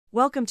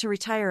Welcome to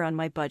Retire on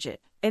My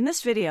Budget. In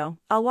this video,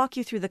 I'll walk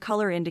you through the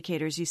color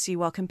indicators you see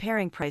while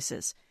comparing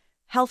prices,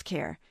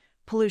 healthcare,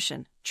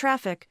 pollution,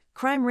 traffic,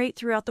 crime rate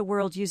throughout the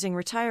world using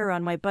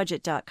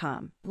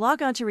retireonmybudget.com.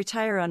 Log on to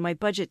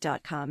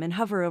retireonmybudget.com and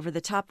hover over the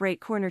top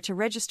right corner to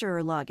register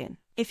or log in.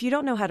 If you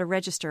don't know how to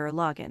register or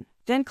log in,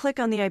 then click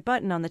on the I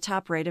button on the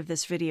top right of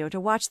this video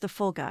to watch the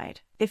full guide.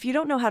 If you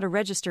don't know how to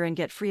register and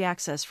get free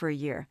access for a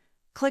year,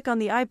 click on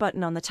the I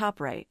button on the top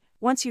right.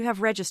 Once you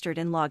have registered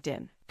and logged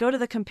in, go to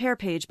the Compare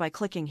page by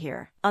clicking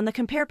here. On the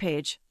Compare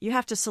page, you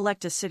have to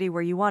select a city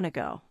where you want to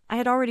go. I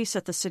had already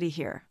set the city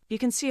here. You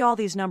can see all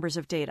these numbers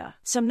of data.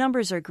 Some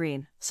numbers are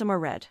green, some are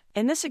red.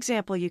 In this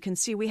example, you can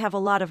see we have a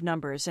lot of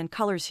numbers and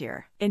colors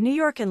here. In New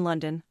York and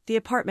London, the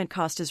apartment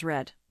cost is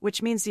red,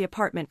 which means the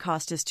apartment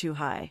cost is too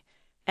high.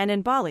 And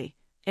in Bali,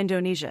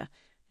 Indonesia,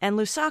 and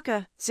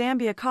Lusaka,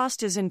 Zambia,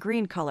 cost is in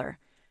green color,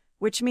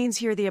 which means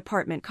here the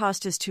apartment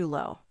cost is too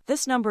low.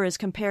 This number is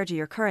compared to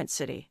your current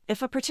city.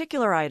 If a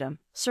particular item,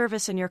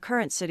 service in your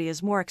current city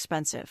is more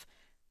expensive,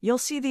 you'll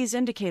see these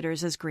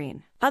indicators as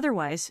green.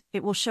 Otherwise,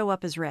 it will show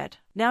up as red.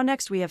 Now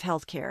next we have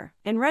healthcare.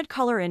 In red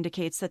color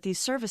indicates that these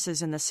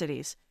services in the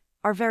cities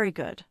are very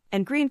good,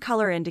 and green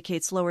color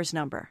indicates lowers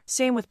number.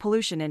 Same with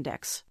pollution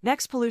index.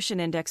 Next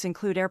pollution index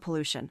include air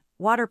pollution,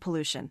 water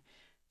pollution,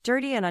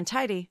 dirty and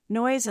untidy,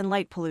 noise and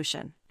light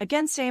pollution.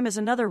 Again, same as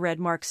another red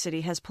marked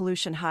city has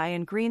pollution high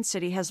and green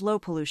city has low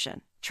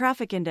pollution.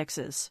 Traffic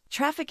indexes.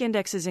 Traffic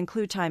indexes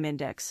include time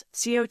index,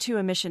 CO2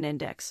 emission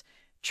index,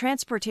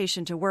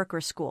 transportation to work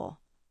or school,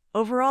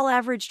 overall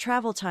average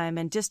travel time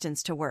and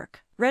distance to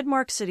work. Red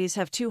marked cities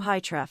have too high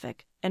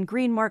traffic, and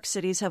green marked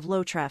cities have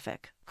low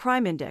traffic.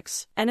 Crime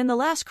index. And in the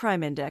last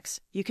crime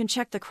index, you can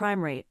check the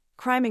crime rate,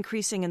 crime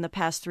increasing in the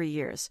past 3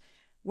 years,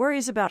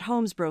 worries about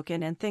homes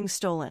broken and things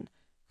stolen,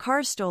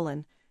 cars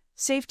stolen,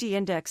 safety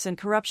index and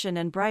corruption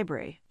and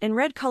bribery. In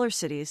red color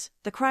cities,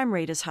 the crime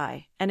rate is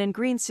high, and in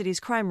green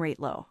cities crime rate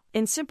low.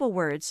 In simple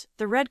words,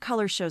 the red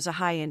color shows a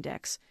high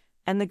index,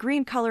 and the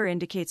green color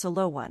indicates a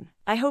low one.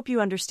 I hope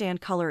you understand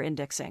color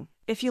indexing.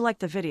 If you liked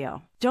the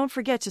video, don't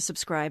forget to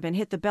subscribe and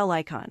hit the bell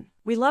icon.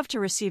 We love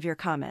to receive your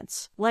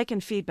comments, like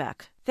and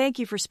feedback. Thank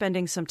you for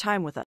spending some time with us.